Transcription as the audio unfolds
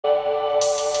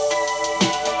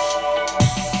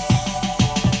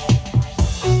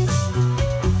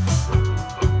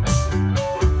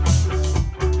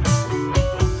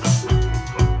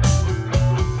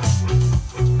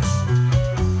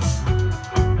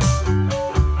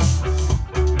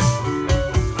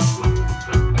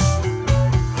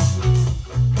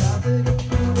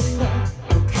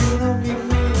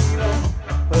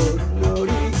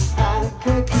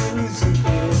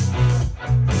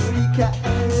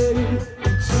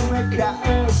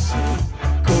返す。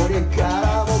これか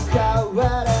らも変わ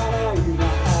らないな。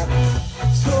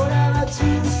空はずっ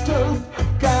と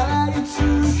変わり続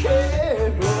け、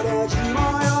同じ模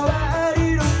様は色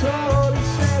とり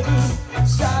せ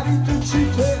ず、錆びと自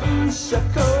転車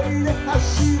こいで走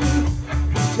る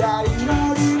二人乗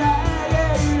り長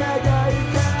い長い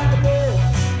壁。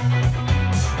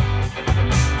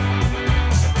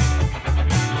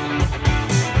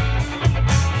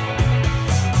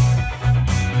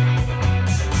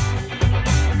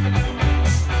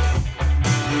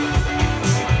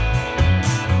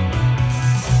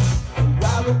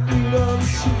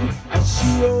足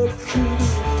をくり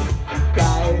帰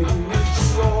り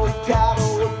道をたど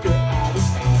って歩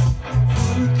く。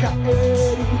振り返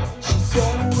る視線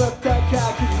は高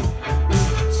く、い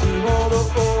くつもの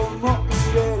思い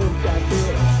出の影。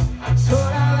空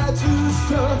はずっ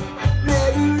と巡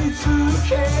り続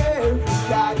け、二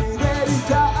人でい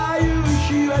た夕日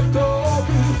は遠く。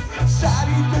錆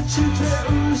びた自転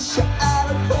車あの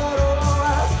頃は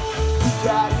二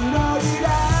人乗り長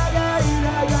い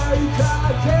長い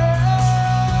影。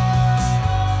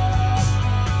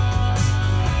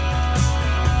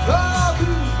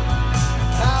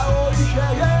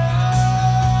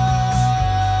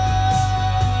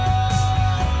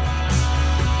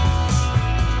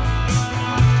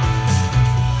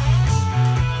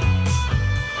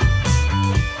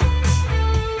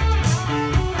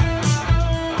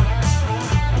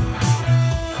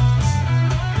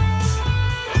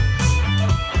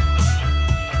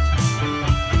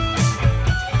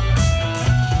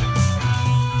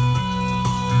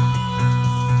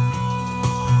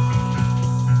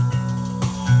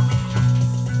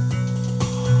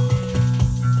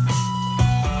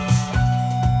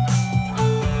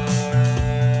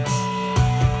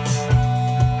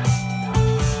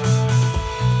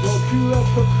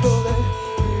ここで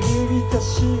見たシ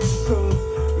ーソー、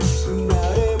いつま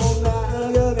でも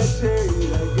眺めてい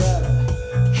ながら、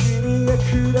君が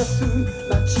暮らす街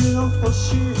の星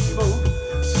も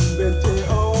全て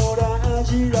同じ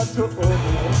だと思う。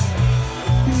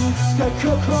いつか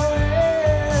ここへ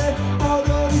戻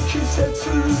る季節、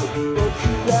僕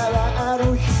らはあの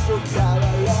日と変わら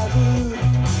ず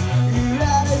いら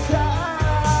れた。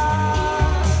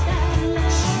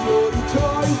白い吐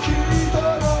息との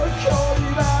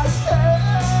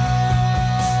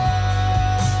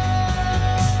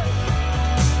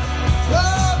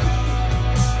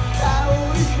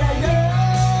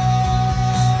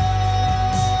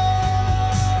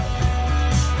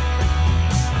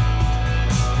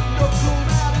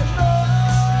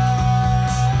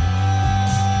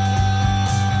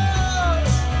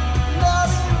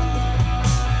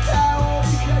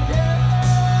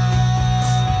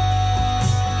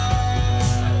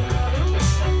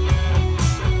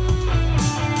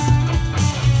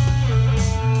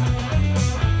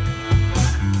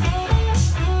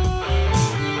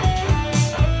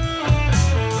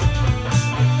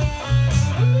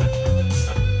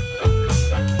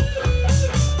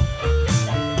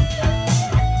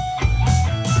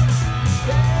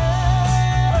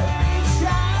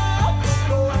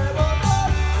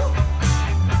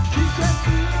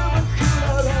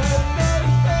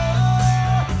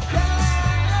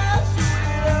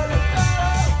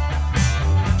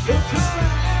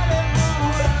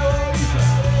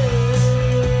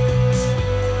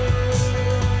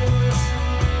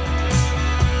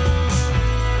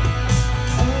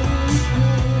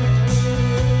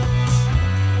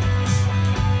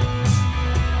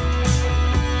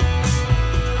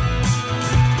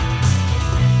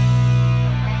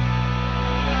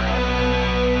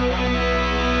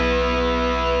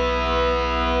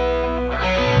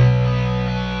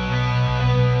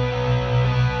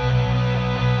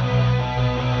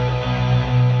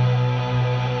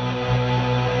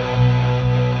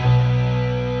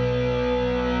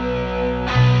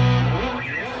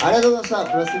ありがとうございまし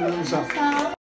た。プラスティックネオンでした。